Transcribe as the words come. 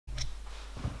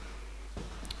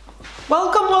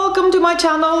Welcome to my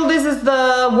channel. This is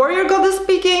the Warrior Goddess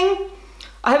speaking.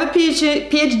 I have a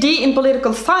PhD in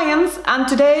political science, and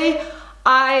today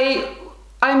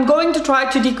I'm going to try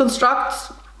to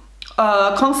deconstruct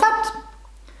a concept.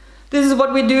 This is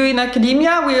what we do in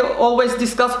academia. We always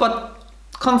discuss what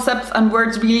concepts and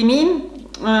words really mean.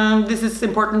 This is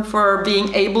important for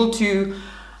being able to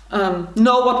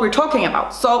know what we're talking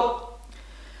about. So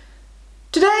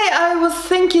today I was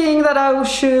thinking that I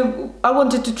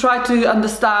wanted to try to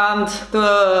understand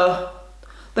the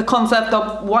concept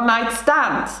of one-night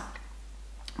stands.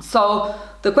 So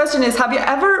the question is, have you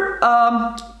ever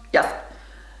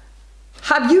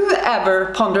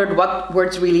pondered what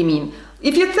words really mean?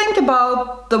 If you think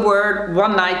about the word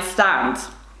one-night stand,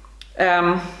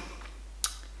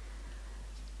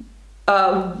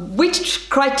 which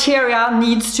criteria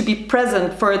needs to be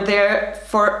present for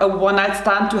a one-night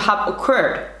stand to have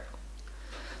occurred?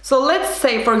 So let's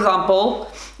say, for example,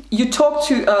 you talk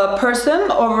to a person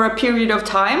over a period of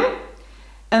time,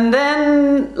 and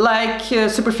then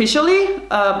superficially,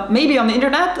 maybe on the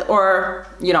internet, or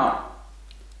you don't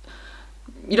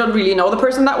really know the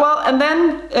person that well, and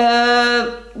then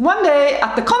one day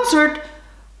at the concert,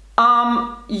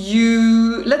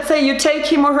 let's say you take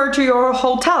him or her to your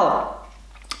hotel,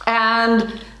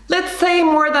 and let's say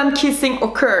more than kissing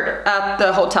occurred at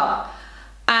the hotel,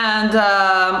 and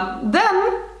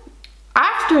then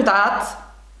after that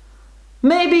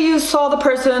maybe you saw the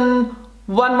person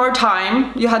one more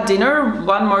time, you had dinner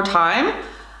one more time,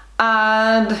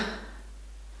 and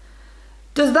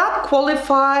does that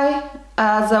qualify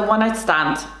as a one-night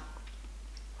stand?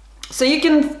 So you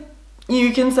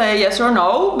can say yes or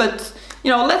no, but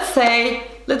let's say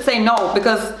no,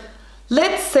 because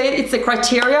let's say it's a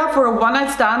criteria for a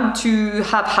one-night stand to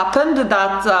have happened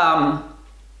that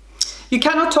you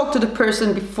cannot talk to the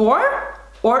person before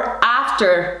or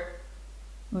after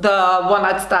the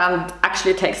one-night stand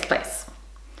actually takes place.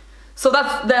 So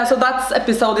that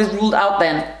episode is ruled out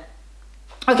then.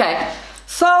 Okay,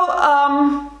 so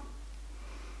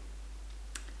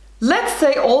let's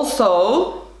say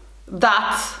also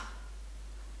that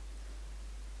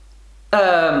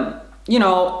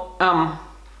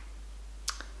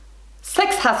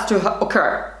sex has to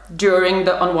occur during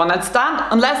the one-night stand,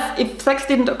 unless if sex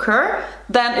didn't occur,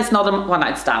 then it's not a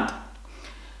one-night stand.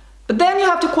 But then you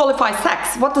have to qualify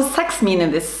sex. What does sex mean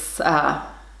in this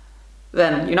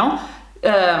then,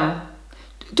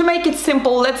 to make it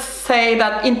simple, let's say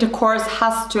that intercourse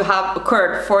has to have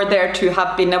occurred for there to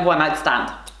have been a one-night stand.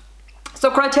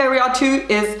 So criteria 2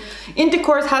 is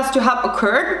intercourse has to have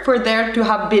occurred for there to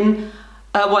have been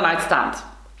a one-night stand.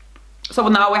 So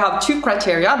now we have 2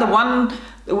 criteria.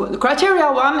 The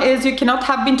criteria 1 is you cannot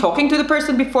have been talking to the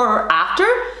person before or after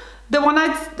the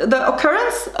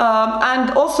occurrence,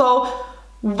 and also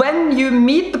when you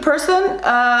meet the person,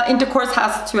 intercourse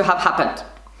has to have happened.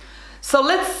 So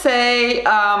let's say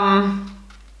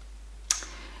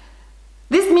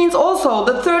this means also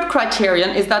the 3rd criterion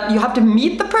is that you have to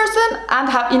meet the person and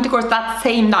have intercourse that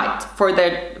same night for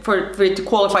it to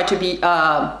qualify to be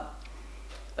a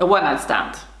one-night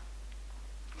stand.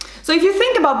 So if you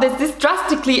think about this, this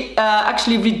drastically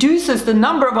actually reduces the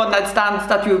number of one-night stands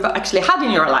that you've actually had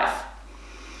in your life.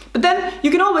 But then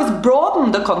you can always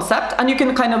broaden the concept, and you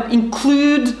can kind of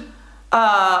include,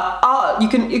 you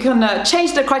can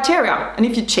change the criteria. And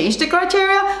if you change the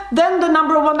criteria, then the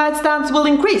number of one-night stands will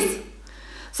increase.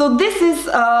 So this is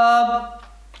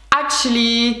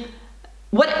actually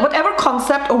whatever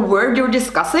concept or word you're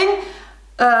discussing.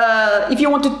 If you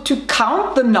wanted to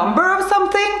count the number of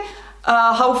something,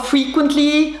 how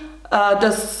frequently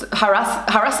does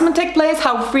harassment take place,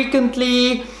 how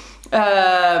frequently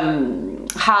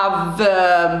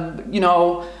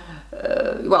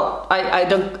well,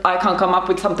 I can't come up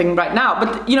with something right now,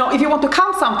 but if you want to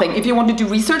count something, if you want to do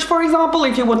research, for example,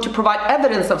 if you want to provide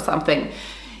evidence of something,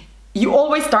 you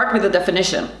always start with a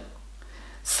definition.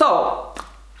 So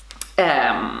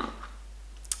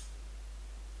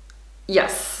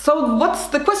yes, so what's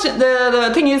the question?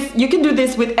 The thing is, you can do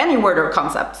this with any word or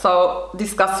concept. So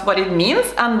discuss what it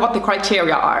means and what the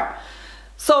criteria are.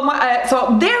 So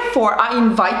therefore I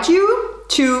invite you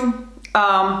to,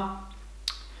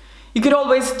 you could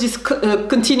always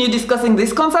continue discussing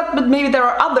this concept, but maybe there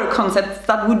are other concepts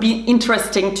that would be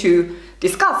interesting to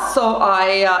discuss. So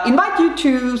I invite you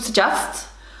to suggest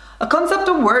a concept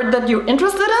or word that you're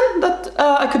interested in that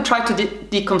I could try to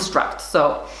deconstruct.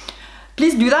 So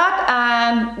please do that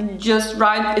and just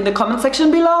write in the comment section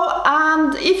below.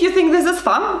 And if you think this is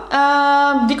fun,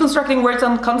 deconstructing words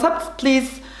and concepts,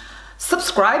 please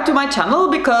subscribe to my channel,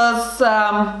 because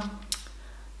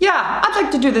yeah, I'd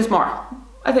like to do this more.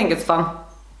 I think it's fun.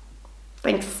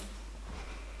 Thanks.